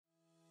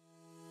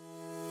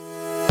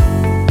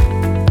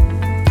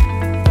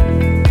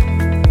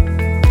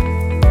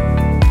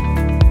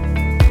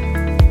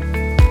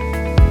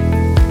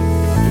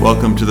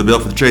Welcome to the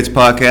Built for the Trades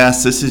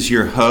podcast. This is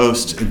your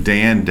host,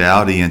 Dan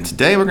Dowdy, and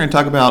today we're going to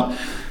talk about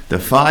the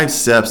 5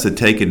 steps to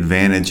take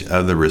advantage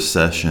of the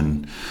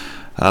recession.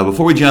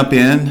 Before we jump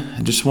in,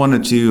 I just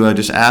wanted to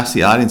just ask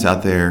the audience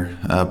out there,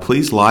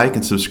 please like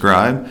and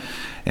subscribe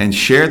and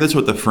share this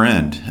with a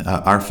friend.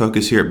 Our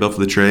focus here at Built for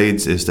the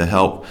Trades is to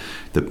help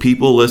the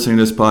people listening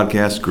to this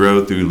podcast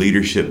grow through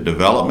leadership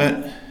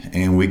development,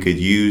 and we could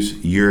use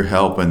your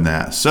help in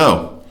that.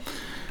 So,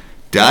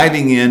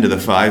 diving into the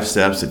 5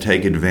 steps to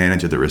take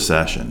advantage of the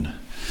recession.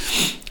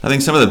 I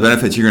think some of the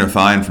benefits you're going to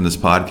find from this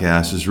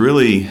podcast is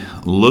really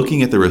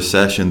looking at the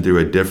recession through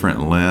a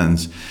different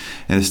lens.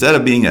 And instead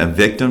of being a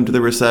victim to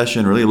the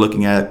recession, really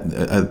looking at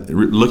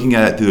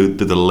it through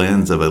the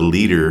lens of a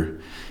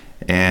leader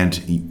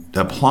and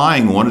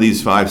applying one of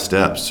these 5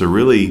 steps to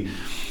really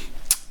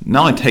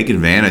not only take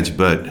advantage,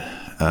 but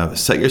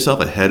set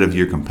yourself ahead of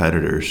your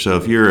competitors. So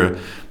if you're a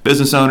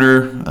business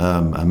owner,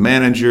 a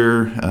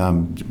manager,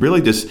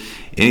 really just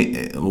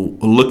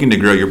looking to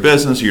grow your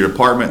business or your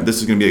department, this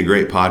is going to be a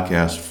great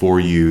podcast for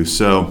you.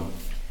 So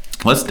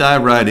let's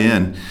dive right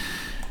in.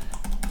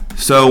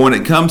 So when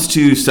it comes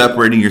to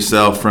separating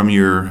yourself from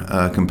your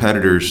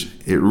competitors,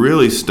 it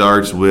really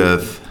starts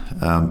with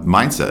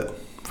mindset,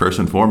 first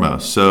and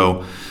foremost.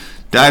 So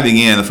diving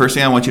in, the first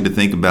thing I want you to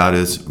think about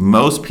is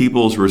most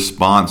people's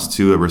response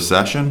to a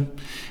recession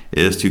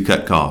is to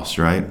cut costs,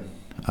 right?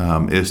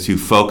 Is to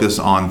focus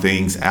on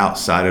things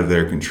outside of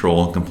their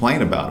control and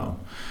complain about them.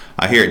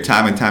 I hear it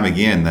time and time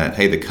again that,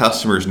 hey, the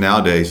customers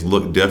nowadays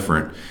look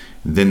different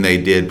than they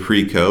did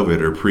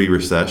pre-COVID or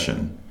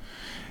pre-recession.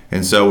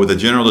 And so with a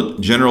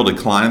general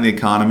decline in the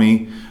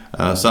economy,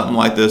 something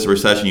like this, a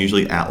recession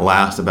usually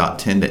lasts about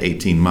 10 to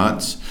 18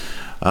 months.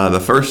 The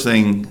first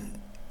thing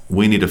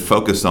we need to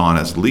focus on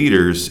as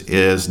leaders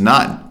is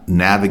not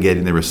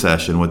navigating the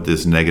recession with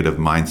this negative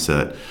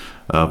mindset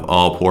of,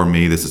 oh, poor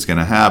me, this is going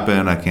to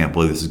happen, I can't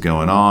believe this is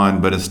going on,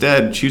 but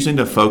instead choosing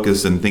to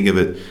focus and think of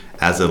it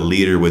as a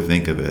leader would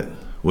think of it,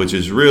 which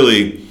is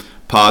really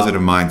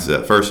positive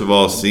mindset. First of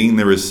all, seeing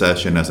the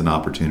recession as an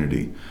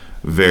opportunity,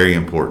 very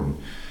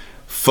important.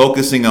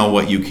 Focusing on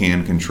what you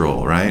can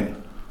control, right?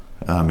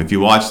 If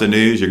you watch the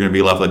news, you're going to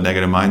be left with a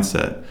negative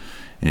mindset.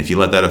 And if you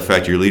let that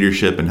affect your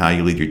leadership and how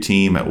you lead your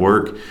team at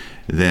work,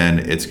 then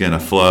it's going to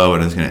flow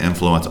and it's going to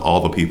influence all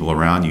the people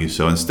around you.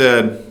 So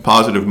instead,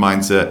 positive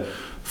mindset,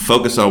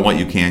 focus on what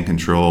you can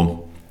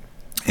control,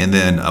 and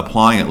then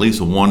applying at least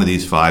one of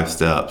these 5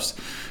 steps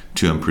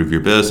to improve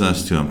your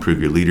business, to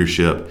improve your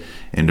leadership,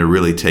 and to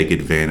really take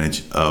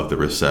advantage of the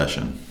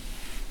recession.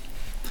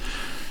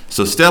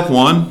 So step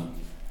 1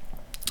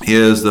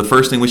 is the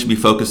first thing we should be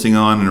focusing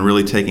on and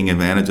really taking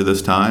advantage of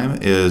this time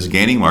is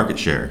gaining market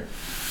share.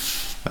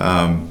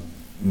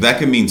 That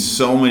can mean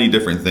so many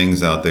different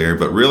things out there,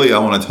 but really I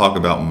want to talk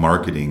about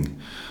marketing.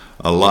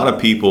 A lot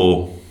of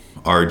people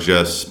are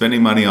just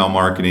spending money on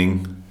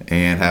marketing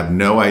and have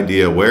no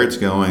idea where it's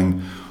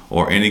going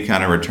or any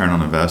kind of return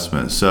on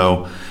investment.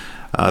 So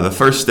the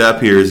first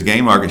step here is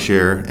gain market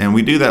share, and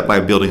we do that by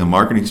building a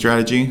marketing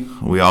strategy.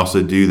 We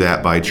also do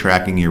that by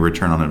tracking your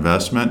return on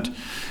investment,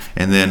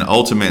 and then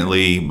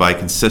ultimately by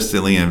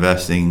consistently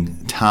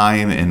investing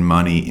time and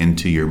money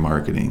into your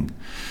marketing.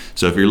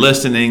 So if you're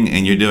listening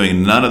and you're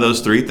doing none of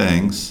those 3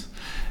 things,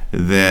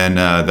 then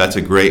that's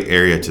a great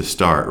area to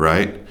start,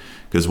 right?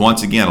 Because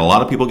once again, a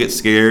lot of people get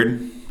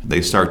scared.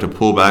 They start to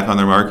pull back on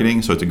their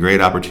marketing, so it's a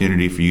great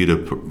opportunity for you to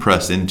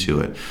press into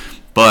it.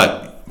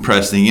 But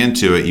pressing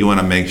into it, you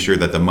want to make sure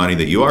that the money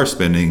that you are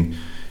spending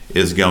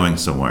is going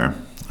somewhere.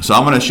 So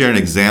I'm going to share an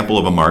example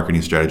of a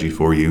marketing strategy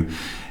for you,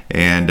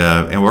 and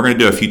we're going to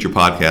do a future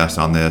podcast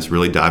on this,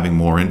 really diving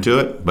more into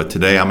it. But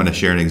today I'm going to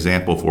share an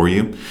example for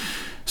you.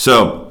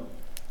 So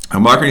a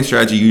marketing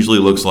strategy usually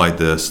looks like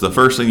this. The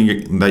first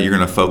thing that you're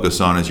going to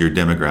focus on is your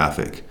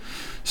demographic.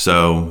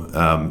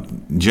 So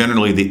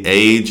generally the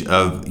age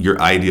of your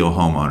ideal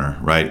homeowner,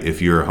 right?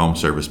 If you're a home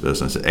service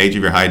business, the age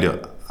of your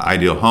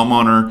ideal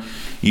homeowner,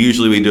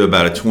 usually we do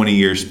about a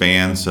 20-year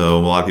span. So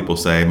a lot of people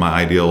say my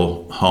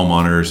ideal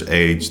homeowner's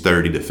age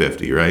 30 to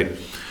 50, right?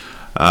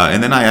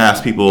 And then I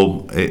ask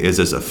people, is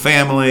this a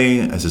family?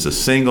 Is this a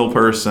single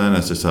person?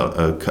 Is this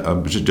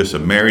just a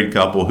married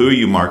couple? Who are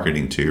you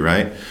marketing to,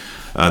 right?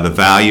 The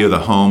value of the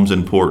home's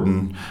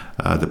important.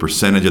 The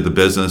percentage of the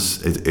business,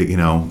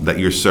 that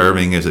you're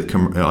serving, is it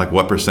like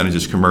what percentage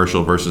is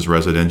commercial versus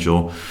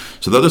residential?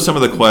 So those are some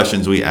of the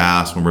questions we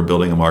ask when we're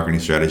building a marketing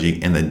strategy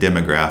in the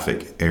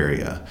demographic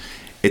area.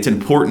 It's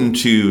important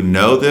to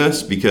know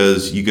this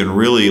because you can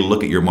really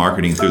look at your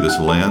marketing through this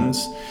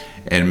lens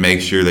and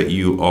make sure that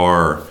you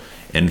are,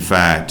 in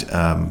fact,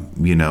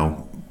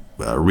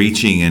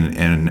 reaching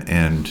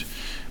and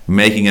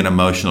making an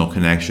emotional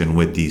connection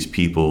with these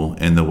people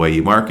in the way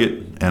you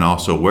market and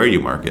also where you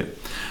market.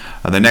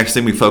 The next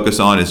thing we focus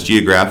on is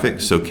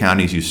geographic, so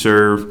counties you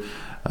serve,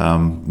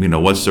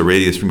 what's the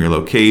radius from your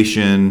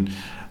location,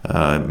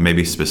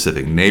 maybe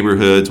specific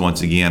neighborhoods.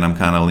 Once again, I'm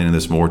kind of leaning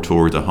this more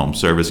towards a home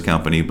service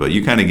company, but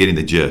you're kind of getting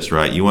the gist,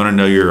 right? You want to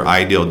know your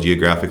ideal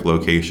geographic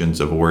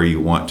locations of where you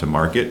want to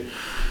market.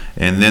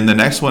 And then the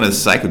next one is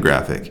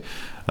psychographic.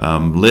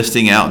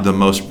 listing out the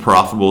most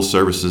profitable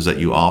services that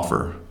you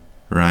offer,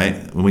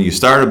 right? When you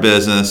start a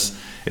business,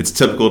 it's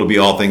typical to be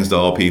all things to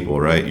all people,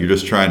 right? You're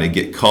just trying to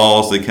get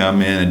calls to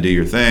come in and do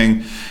your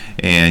thing,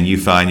 and you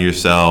find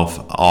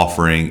yourself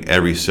offering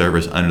every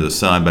service under the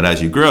sun. But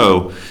as you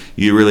grow,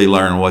 you really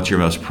learn what's your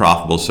most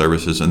profitable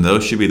services, and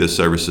those should be the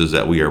services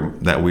that we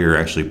are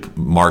actually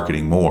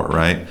marketing more,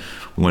 right?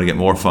 We want to get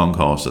more phone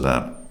calls to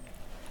that.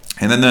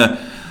 And then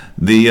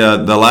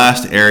the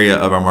last area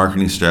of our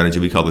marketing strategy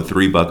we call the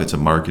 3 buckets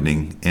of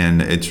marketing,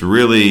 and it's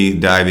really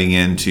diving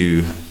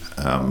into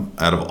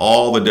out of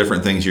all the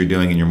different things you're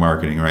doing in your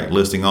marketing, right?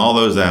 Listing all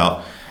those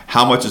out.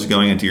 How much is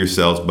going into your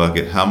sales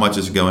bucket? How much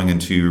is going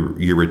into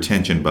your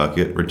retention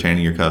bucket,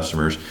 retaining your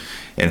customers?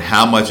 And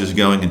how much is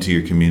going into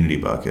your community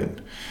bucket?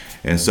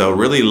 And so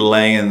really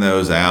laying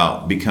those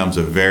out becomes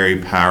a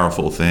very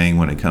powerful thing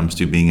when it comes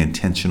to being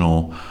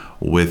intentional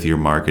with your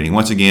marketing.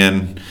 Once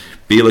again,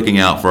 be looking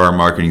out for our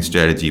marketing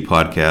strategy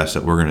podcast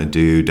that we're going to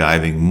do,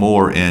 diving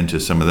more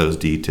into some of those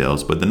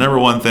details. But the number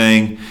one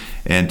thing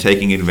and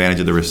taking advantage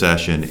of the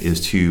recession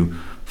is to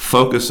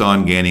focus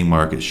on gaining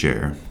market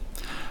share.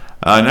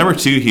 Number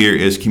 2 here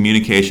is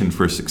communication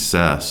for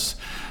success.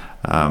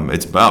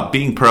 It's about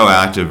being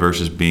proactive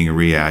versus being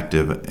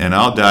reactive, and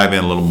I'll dive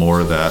in a little more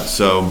of that.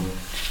 So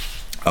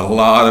a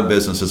lot of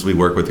businesses we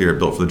work with here at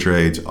Built for the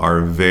Trades are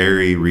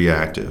very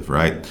reactive,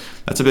 right?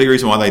 That's a big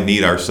reason why they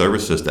need our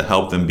services, to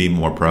help them be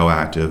more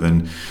proactive.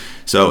 And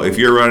so if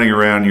you're running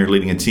around, you're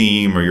leading a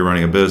team or you're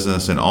running a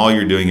business, and all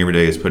you're doing every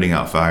day is putting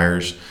out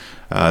fires,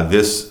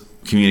 this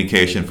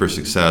communication for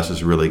success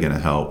is really going to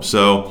help.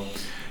 So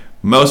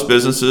most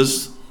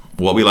businesses,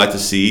 what we like to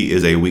see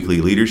is a weekly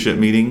leadership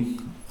meeting,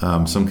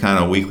 some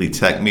kind of weekly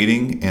tech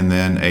meeting, and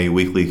then a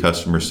weekly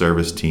customer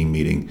service team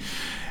meeting.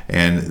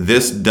 And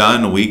this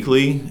done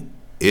weekly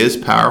is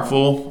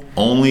powerful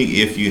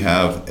only if you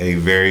have a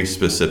very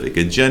specific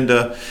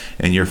agenda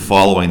and you're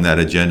following that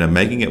agenda,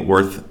 making it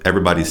worth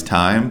everybody's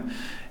time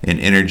and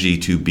energy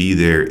to be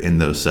there in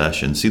those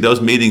sessions. See,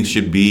 those meetings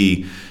should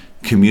be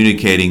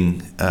communicating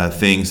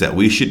things that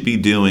we should be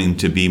doing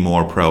to be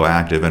more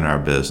proactive in our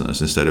business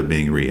instead of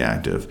being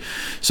reactive.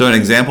 So an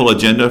example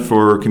agenda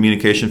for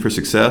communication for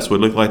success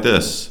would look like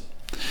this.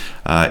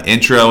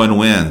 Intro and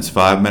wins,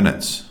 5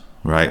 minutes,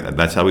 right?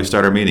 That's how we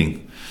start our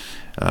meeting.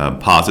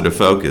 Positive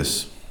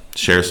focus,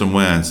 share some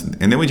wins.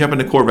 And then we jump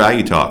into core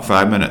value talk,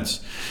 5 minutes.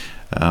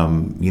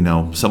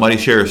 Somebody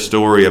share a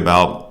story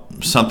about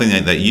something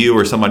that you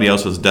or somebody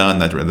else has done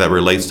that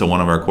relates to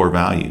one of our core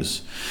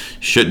values.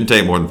 Shouldn't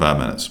take more than 5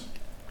 minutes.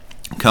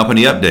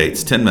 Company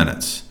updates, 10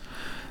 minutes.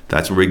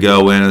 That's where we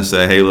go in and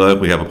say, hey,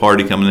 look, we have a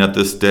party coming up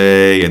this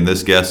day, and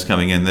this guest's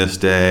coming in this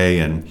day,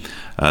 and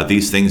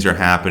these things are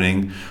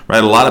happening,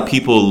 right? A lot of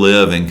people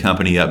live in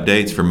company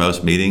updates for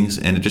most meetings,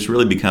 and it just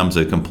really becomes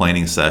a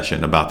complaining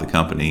session about the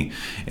company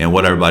and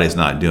what everybody's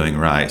not doing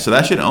right. So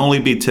that should only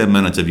be 10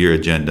 minutes of your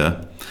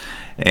agenda,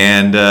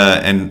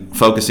 and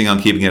focusing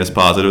on keeping it as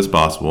positive as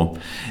possible.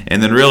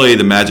 And then really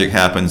the magic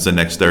happens the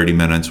next 30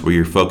 minutes where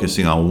you're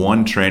focusing on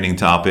one training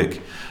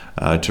topic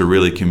to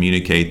really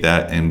communicate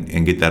that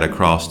and get that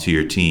across to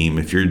your team.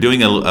 If you're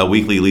doing a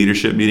weekly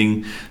leadership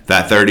meeting,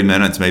 that 30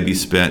 minutes may be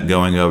spent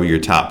going over your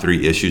top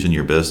 3 issues in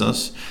your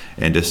business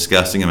and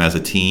discussing them as a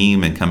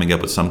team and coming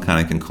up with some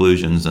kind of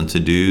conclusions and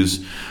to-dos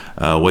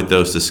with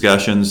those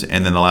discussions.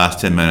 And then the last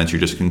 10 minutes,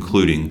 you're just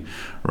concluding,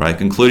 right?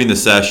 Concluding the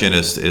session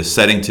is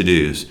setting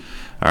to-dos.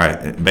 All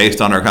right,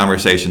 based on our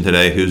conversation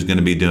today, who's going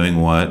to be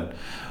doing what?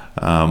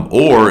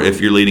 Or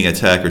if you're leading a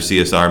tech or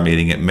CSR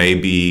meeting, it may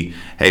be,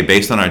 hey,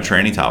 based on our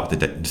training topic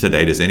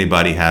today, does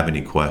anybody have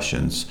any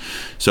questions?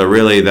 So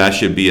really, that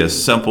should be a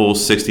simple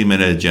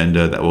 60-minute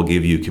agenda that will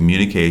give you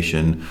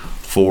communication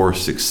for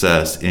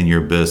success in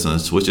your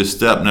business, which is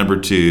step number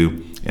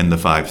 2 in the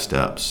 5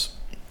 steps.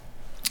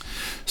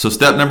 So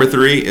step number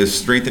 3 is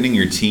strengthening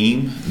your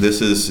team.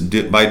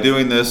 By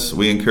doing this,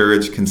 we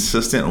encourage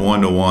consistent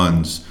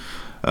one-to-ones.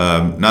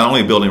 Not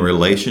only building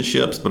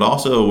relationships, but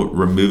also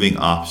removing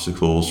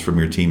obstacles from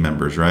your team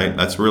members, right?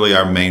 That's really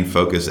our main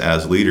focus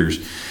as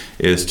leaders,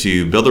 is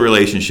to build the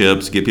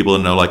relationships, get people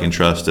to know, like, and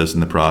trust us in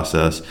the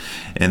process,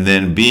 and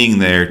then being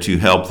there to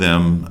help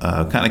them,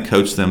 kind of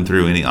coach them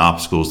through any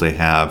obstacles they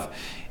have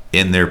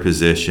in their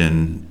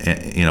position,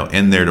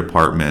 in their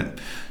department,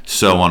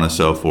 so on and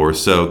so forth.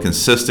 So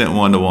consistent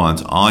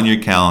one-to-ones on your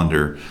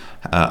calendar.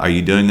 Are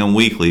you doing them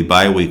weekly,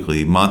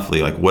 bi-weekly,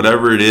 monthly? Like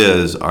whatever it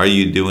is, are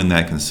you doing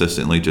that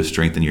consistently to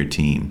strengthen your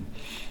team?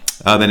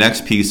 The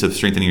next piece of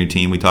strengthening your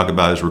team we talk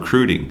about is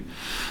recruiting.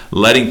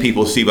 Letting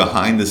people see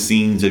behind the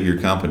scenes of your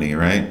company,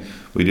 right?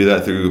 We do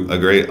that through a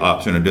great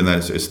option of doing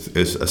that. It's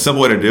a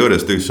simple way to do it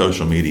is through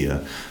social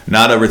media.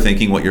 Not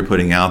overthinking what you're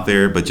putting out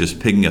there, but just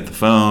picking up the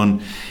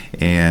phone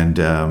and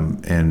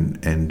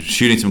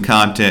shooting some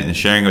content and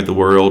sharing it with the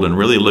world, and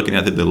really looking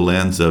at the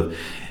lens of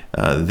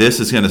this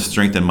is going to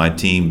strengthen my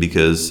team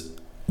because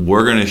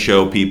we're going to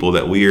show people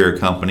that we are a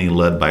company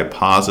led by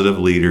positive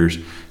leaders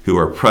who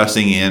are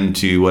pressing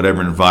into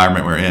whatever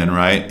environment we're in,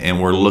 right?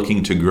 And we're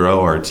looking to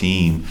grow our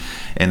team.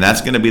 And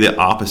that's going to be the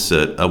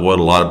opposite of what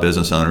a lot of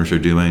business owners are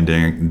doing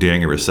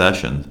during a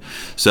recession.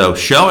 So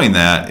showing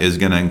that is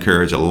going to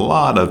encourage a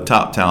lot of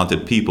top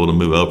talented people to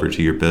move over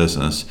to your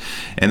business.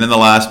 And then the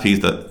last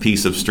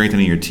piece of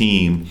strengthening your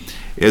team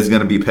is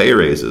going to be pay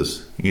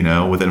raises.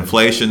 With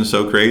inflation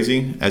so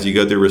crazy as you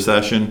go through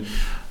recession,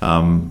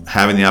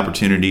 having the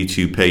opportunity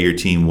to pay your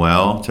team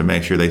well to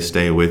make sure they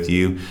stay with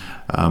you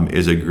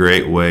is a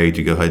great way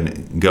to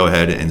go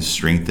ahead and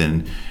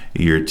strengthen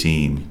your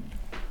team.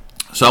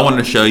 So I wanted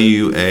to show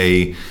you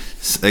a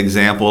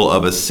example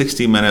of a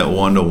 60-minute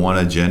one-to-one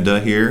agenda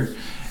here.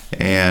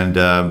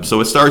 And so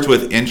it starts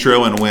with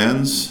intro and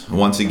wins.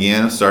 Once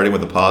again, starting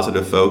with a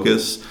positive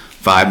focus,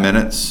 5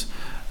 minutes.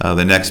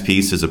 The next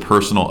piece is a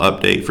personal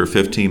update for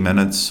 15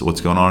 minutes.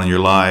 What's going on in your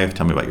life?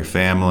 Tell me about your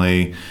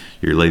family,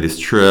 your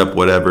latest trip,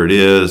 whatever it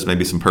is,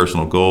 maybe some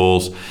personal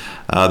goals.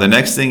 The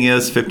next thing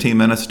is 15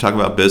 minutes to talk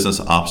about business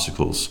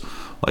obstacles,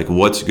 like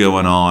what's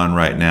going on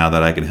right now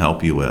that I can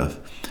help you with.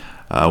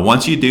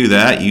 Once you do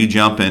that, you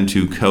jump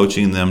into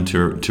coaching them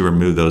to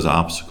remove those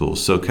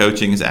obstacles. So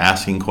coaching is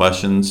asking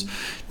questions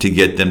to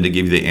get them to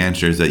give you the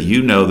answers that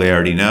they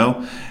already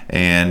know.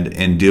 And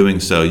in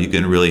doing so, you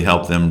can really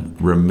help them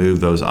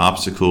remove those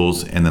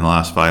obstacles. And then the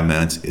last 5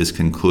 minutes is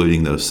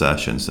concluding those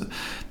sessions.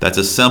 That's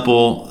a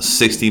simple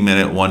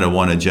 60-minute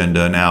one-to-one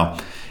agenda. Now,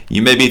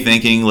 you may be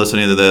thinking,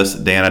 listening to this,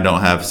 Dan, I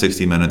don't have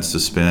 60 minutes to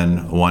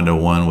spend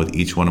one-to-one with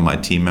each one of my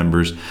team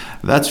members.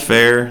 That's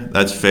fair,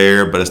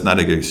 but it's not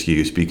a good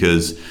excuse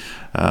because,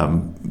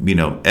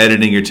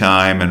 editing your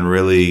time and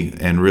really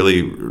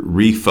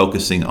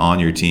refocusing on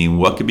your team,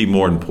 what could be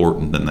more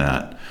important than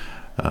that?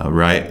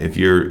 Right? If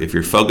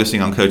you're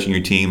focusing on coaching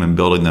your team and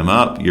building them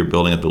up, you're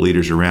building up the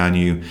leaders around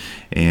you,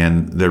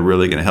 and they're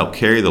really going to help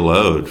carry the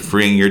load,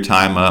 freeing your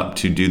time up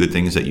to do the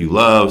things that you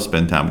love,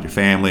 spend time with your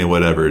family,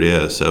 whatever it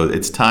is. So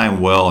it's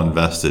time well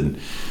invested,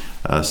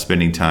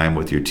 spending time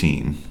with your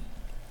team.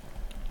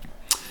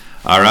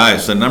 All right,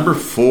 so number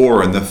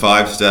 4 in the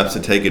 5 steps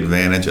to take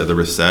advantage of the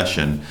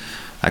recession.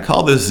 I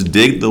call this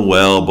dig the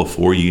well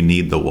before you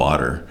need the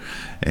water.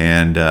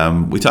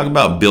 And we talk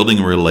about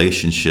building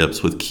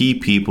relationships with key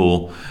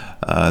people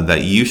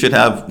that you should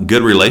have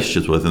good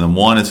relationships with. And then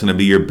 1 is going to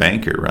be your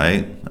banker,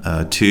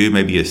 right? 2,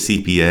 maybe a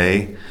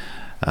CPA,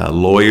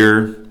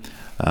 lawyer.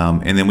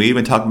 And then we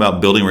even talk about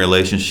building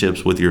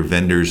relationships with your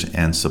vendors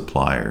and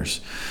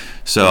suppliers.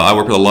 So I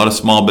work with a lot of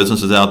small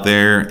businesses out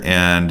there,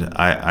 and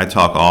I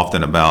talk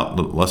often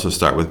about, let's just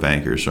start with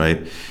bankers,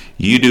 right?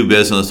 You do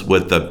business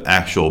with the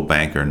actual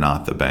banker,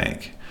 not the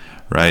bank.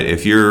 Right?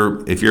 If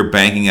you're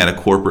banking at a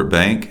corporate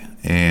bank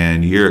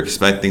and you're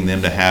expecting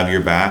them to have your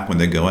back when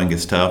the going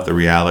gets tough, the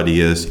reality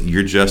is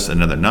you're just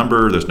another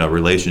number. There's no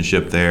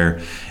relationship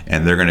there,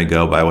 and they're going to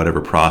go by whatever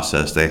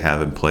process they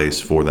have in place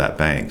for that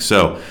bank.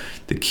 So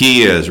the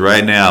key is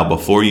right now,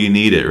 before you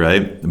need it,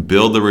 right?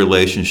 Build the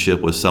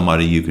relationship with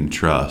somebody you can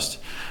trust,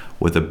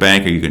 with a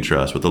banker you can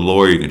trust, with a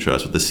lawyer you can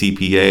trust, with a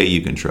CPA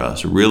you can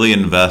trust. Really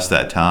invest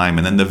that time.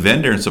 And then the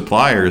vendor and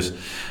suppliers,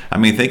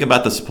 think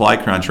about the supply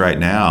crunch right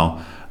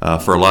now.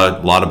 For a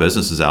lot of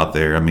businesses out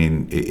there,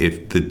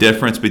 if the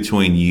difference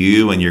between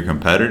you and your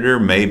competitor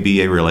may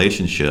be a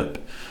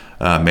relationship,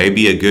 may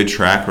be a good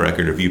track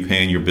record of you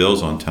paying your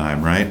bills on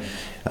time, right?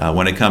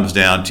 When it comes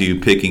down to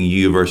picking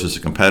you versus a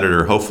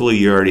competitor, hopefully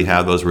you already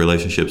have those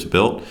relationships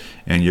built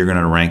and you're going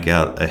to rank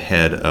out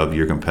ahead of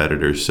your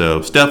competitors.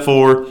 So step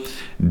 4,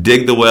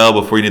 dig the well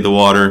before you need the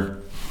water.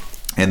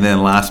 And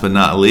then last but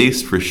not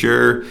least, for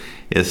sure,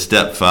 is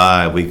step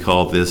 5. We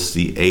call this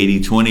the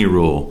 80-20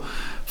 rule.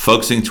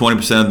 Focusing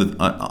 20%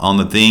 on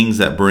the things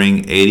that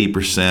bring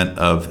 80%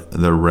 of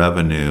the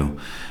revenue.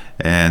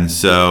 And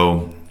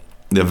so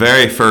the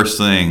very first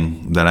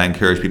thing that I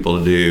encourage people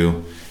to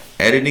do,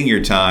 editing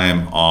your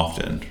time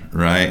often,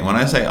 right? When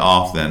I say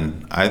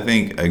often, I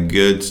think a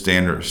good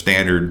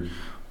standard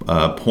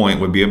point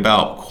would be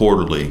about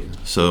quarterly.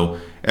 So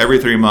every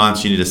 3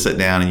 months you need to sit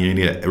down and you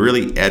need to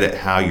really edit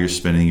how you're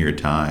spending your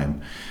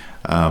time.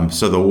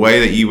 So the way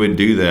that you would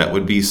do that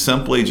would be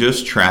simply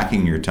just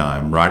tracking your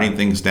time, writing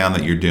things down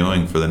that you're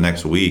doing for the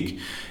next week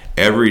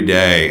every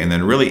day, and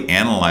then really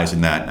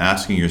analyzing that and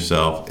asking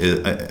yourself,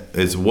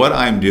 is what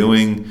I'm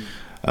doing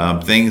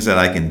things that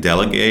I can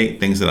delegate,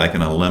 things that I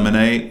can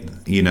eliminate,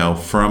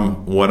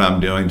 from what I'm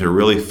doing, to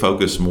really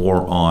focus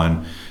more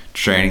on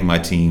training my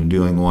team,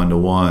 doing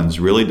one-to-ones,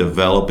 really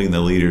developing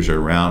the leaders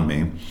around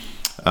me.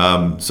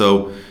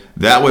 So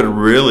that would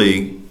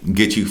really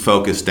get you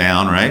focused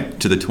down, right,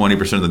 to the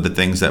 20% of the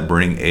things that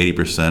bring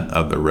 80%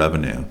 of the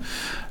revenue.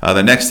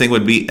 The next thing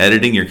would be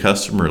editing your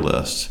customer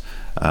list.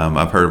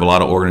 I've heard of a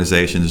lot of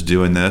organizations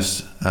doing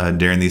this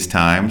during these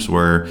times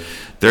where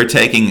they're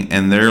taking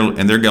and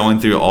they're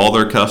going through all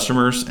their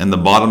customers, and the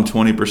bottom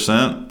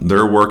 20%,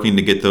 they're working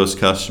to get those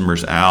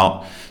customers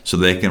out so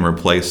they can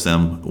replace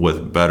them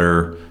with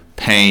better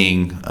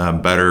paying,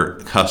 better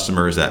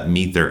customers that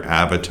meet their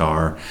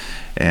avatar.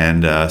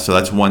 And so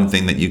that's one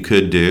thing that you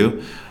could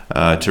do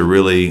to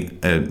really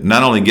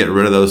not only get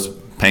rid of those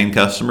paying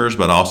customers,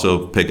 but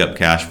also pick up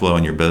cash flow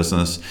in your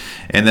business.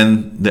 And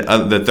then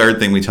the third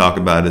thing we talk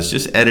about is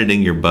just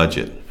editing your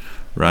budget,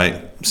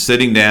 right?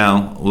 Sitting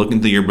down, looking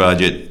through your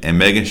budget, and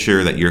making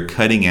sure that you're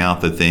cutting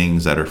out the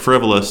things that are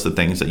frivolous, the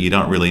things that you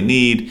don't really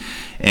need.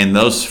 And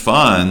those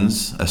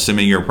funds,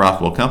 assuming you're a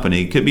profitable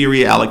company, could be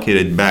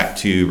reallocated back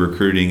to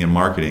recruiting and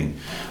marketing,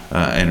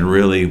 and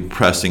really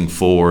pressing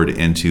forward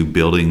into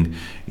building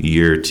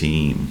your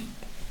team.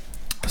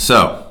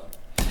 So,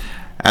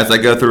 as I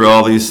go through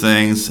all these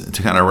things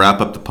to kind of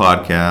wrap up the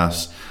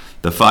podcast,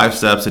 the 5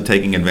 steps to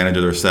taking advantage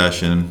of the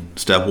recession.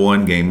 Step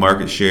 1, gain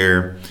market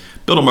share.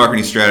 Build a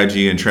marketing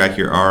strategy and track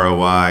your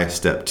ROI.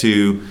 Step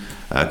 2,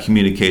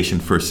 communication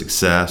for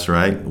success,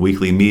 right?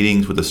 Weekly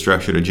meetings with a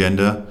structured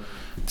agenda.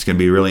 It's going to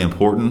be really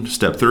important.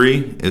 Step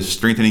 3 is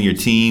strengthening your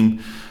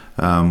team.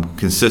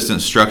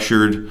 Consistent,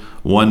 structured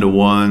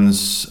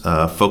one-to-ones,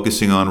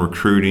 focusing on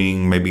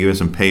recruiting, maybe giving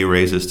some pay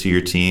raises to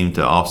your team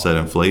to offset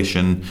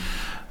inflation.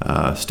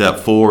 Step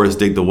 4 is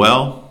dig the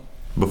well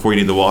before you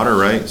need the water,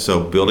 right?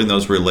 So building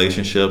those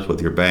relationships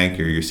with your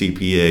banker, your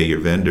CPA, your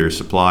vendors,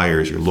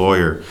 suppliers, your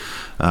lawyer,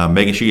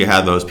 making sure you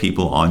have those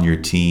people on your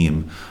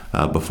team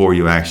before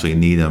you actually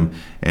need them.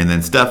 And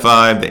then step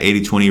 5, the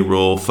 80-20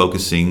 rule,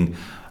 focusing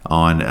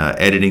on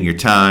editing your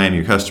time,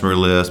 your customer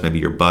list, maybe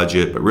your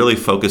budget, but really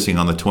focusing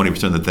on the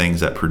 20% of the things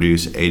that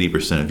produce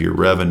 80% of your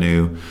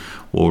revenue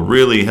will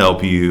really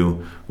help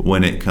you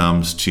when it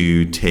comes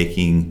to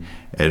taking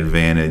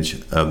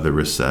advantage of the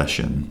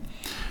recession.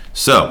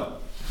 So,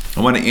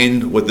 I want to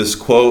end with this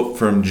quote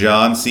from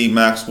John C.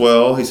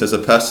 Maxwell. He says, "A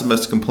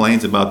pessimist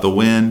complains about the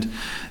wind.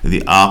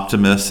 The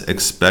optimist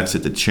expects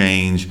it to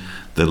change.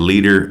 The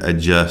leader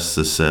adjusts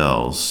the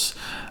sails."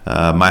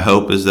 My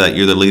hope is that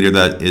you're the leader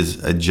that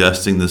is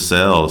adjusting the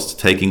sails,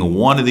 taking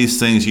one of these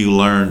things you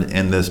learned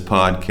in this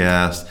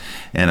podcast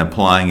and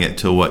applying it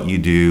to what you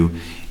do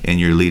in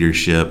your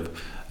leadership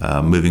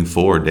moving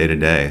forward day to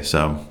day.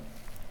 So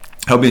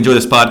I hope you enjoy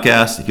this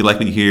podcast. If you'd like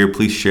me to hear,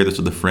 please share this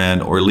with a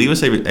friend or leave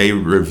us a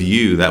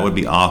review. That would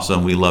be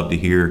awesome. We love to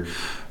hear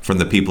from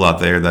the people out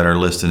there that are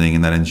listening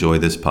and that enjoy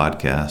this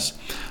podcast.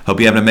 Hope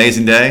you have an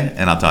amazing day,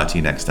 and I'll talk to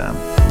you next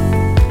time.